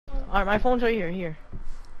Alright, my phone's right here. Here.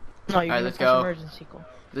 No, you can let's press go. emergency call.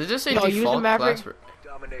 Does this say Yo, use the default Maverick.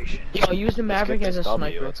 class? Yo, use the Maverick as a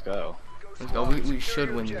sniper. Let's go. Let's go. We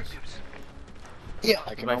should win this. Yeah.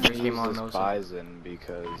 I can My only first use game on this those. Bison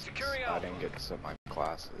because I didn't get to set my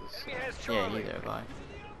classes. Yeah, neither have I.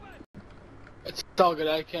 It's all good.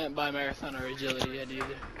 I can't buy Marathon or Agility yet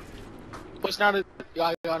either. What's not a...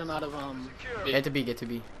 I got him out of, Get to B, get to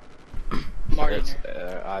B. Martin.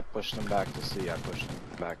 I pushed him back to C.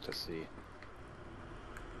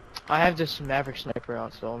 I have this Maverick sniper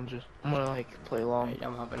out, so I'm gonna like play long. Right,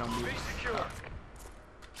 I'm hopping on B.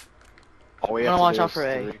 All we I'm have gonna watch to do out is for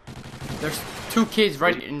A. There's 2 kids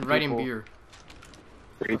right in people. beer.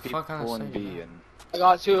 Three The fuck people kinda in say B that? and I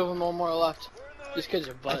got 2 of them, one more left. These kids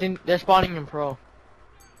are I butt. think they're spawning in pro.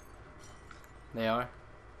 They are?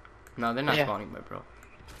 No, they're not Yeah. spawning by bro.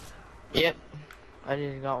 Yep. I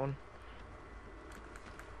just got one.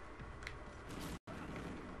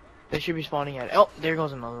 They should be spawning at. Oh, there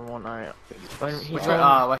goes another one. Alright. He's Which going,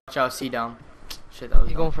 way? Watch out, C down. Shit, that was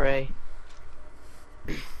he's dumb. going for A.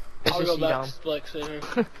 It's I'll just go C back down. to Flex later.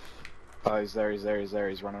 oh, he's there.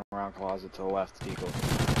 He's running around closet to the left. Eagle.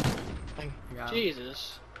 Got him.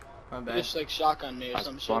 Jesus. My You bad. just like shotgun me or I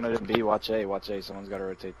some shit. spawned it in B. Watch A. Someone's got to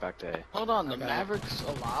rotate back to A. Hold on, the Okay. Mavericks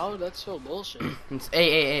allowed? That's so bullshit. It's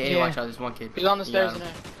A, Yeah. watch out, there's one kid. He's on the You stairs got in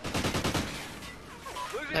him.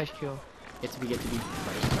 there. Nice kill. Get to B, get to B.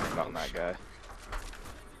 On that guy.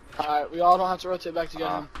 Alright, we all don't have to rotate back to get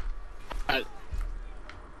Uh-huh. him. Alright.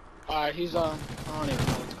 Alright, he's on. I don't even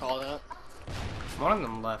know what to call that. One of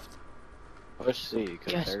them left. Push C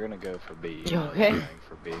because Yes. they're gonna go for B. You okay? Going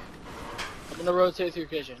for B. I'm gonna rotate through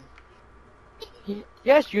kitchen.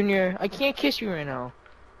 Yes, Junior. I can't kiss you right now.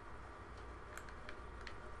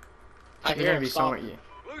 I They're hear gonna him be somewhere. stomping.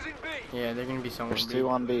 Yeah, they're gonna be somewhere. There's B. 2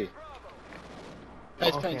 on B.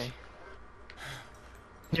 Nice Okay. pinch.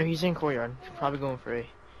 No, he's in courtyard. Probably going for A.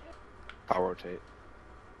 I'll rotate.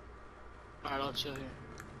 Alright, I'll chill here.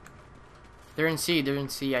 They're in C,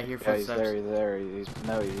 I hear Yeah, he's footsteps. there. He's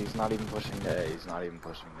not even pushing A. He's not even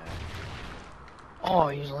pushing A. Oh,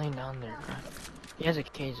 he's laying down there. Crap. He has a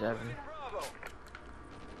K7.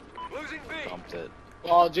 Bumped it.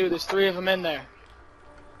 Oh, dude, there's 3 of them in there.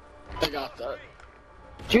 I got that.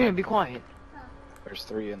 Junior, be quiet. There's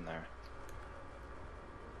 3 in there.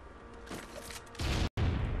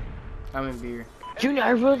 I'm in beer. Junior, I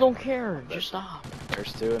really don't care. Just stop.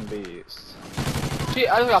 There's 2 in B. See,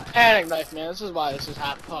 I just got panic knife, man. This is why this is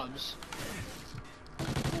half pubs.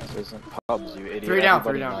 This isn't pubs, you idiot. 3 down,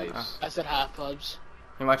 Everybody 3 down. knifes. I said half pubs.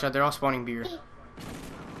 And watch out, they're all spawning beer.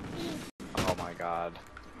 Oh my god.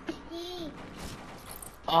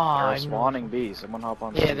 Oh, I They're know. spawning B. Someone hop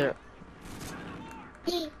on Yeah, C. they're.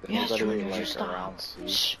 Yes, Anybody, Junior, like, just stop. around C?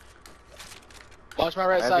 Shh. Watch my I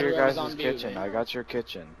right have side your whoever's guys' on B. kitchen. I got your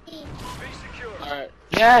kitchen. Alright.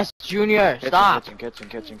 Yes, Junior, stop.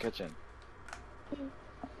 Kitchen.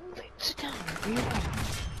 Sit down.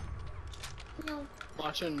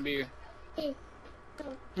 Watching beer.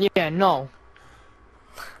 Yeah, no.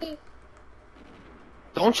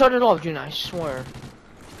 Don't shut it off, Junior. I swear.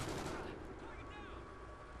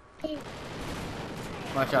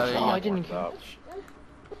 Watch out, Oh, I there didn't Up. catch.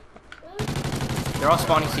 they're all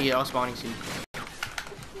spawning C, they're all spawning C.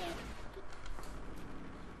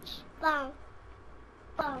 Bang.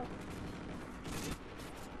 Bang.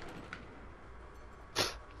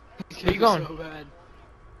 Where you going? So bad.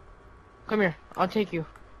 Come here. I'll take you.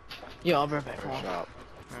 Yeah, I'll be right back. They're shop.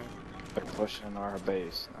 They're pushing our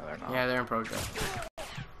base. No, they're not. Yeah, they're in pro draft.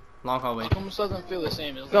 Long hallway. Almost doesn't feel the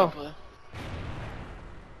same as Go. gameplay.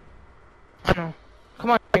 I know. Come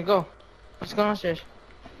on, go. Let's go downstairs.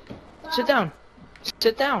 Sit down.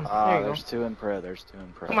 Sit down. There you go. There's 2 in pro.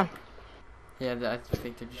 Come on. Yeah, I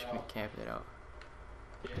think they're just gonna camp it out.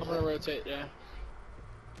 I'm gonna rotate, yeah.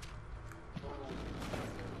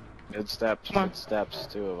 Good steps. Come on. Good steps.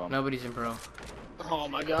 2 of them. Nobody's in pro. Oh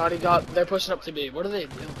my god, they're pushing up to B. What are they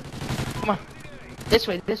doing? Come on. This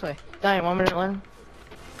way. Diane, 1 minute left.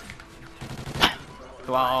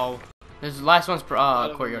 Wow. This last one's pro, None of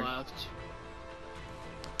them courtyard. left.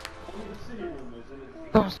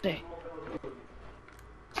 Go, stay.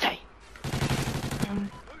 Stay.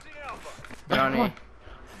 They're on Come A. on.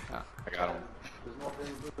 I got him.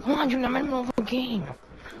 Come on, Junior. I'm in the middle of a game.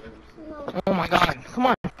 Oh my god. Come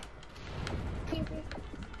on.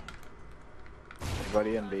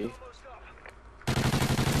 Anybody in B?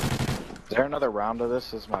 Is there another round of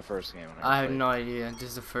this? This is my first game. I have no idea.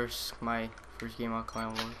 This is my first game on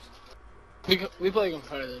Clan Wars. We play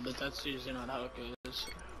competitive, but that's usually not how it goes.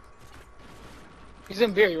 He's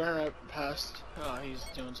in beer, you ran right past. Oh, he's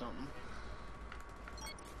doing something.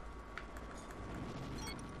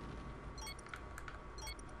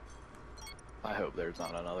 I hope there's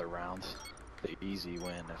not another round. The easy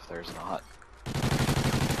win if there's not.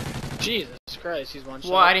 Jesus Christ, he's one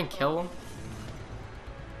shot. Well, I didn't kill him.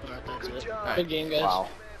 Alright, that's it. Alright. Good game, guys. Wow.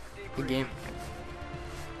 Good game.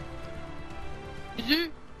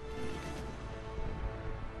 GG.